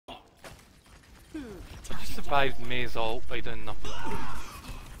I just survived May's ult by doing nothing.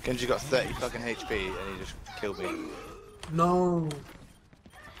 Genji got 30 fucking HP and he just killed me. No.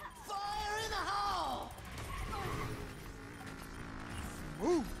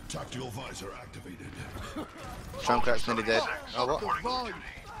 Tactical visor activated. Junkrat's nearly dead. Oh, what?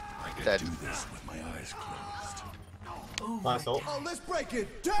 Dead. Do this with my eyes closed. Nice ult. Oh, let's break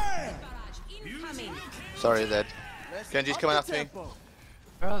it. Damn! Sorry, dead. Genji's coming after me.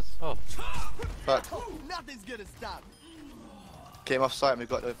 Oh, Fuck. Nothing's gonna stop. Get him off site and we've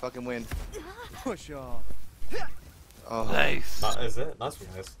got the fucking win. Push off. Oh. nice. That is it. Nice one,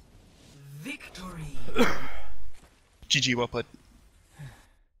 guys. Victory. GG, well played.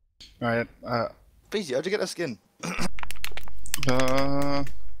 Alright, Beezy, how'd you get that skin?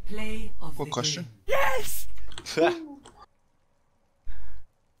 Play of what the question? game. Yes!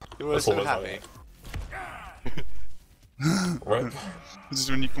 You were That's so always happy. Right. This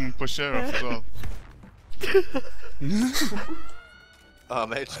is when you come and push her off as well. Oh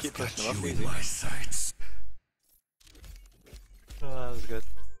mate, just keep pushing them off, You in easy. my sights. Oh, that was good.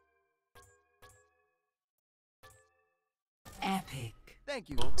 Epic. Thank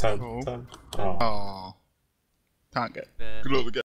you. 10. Oh. 10. Oh. Oh, can't get. Then- Good luck again.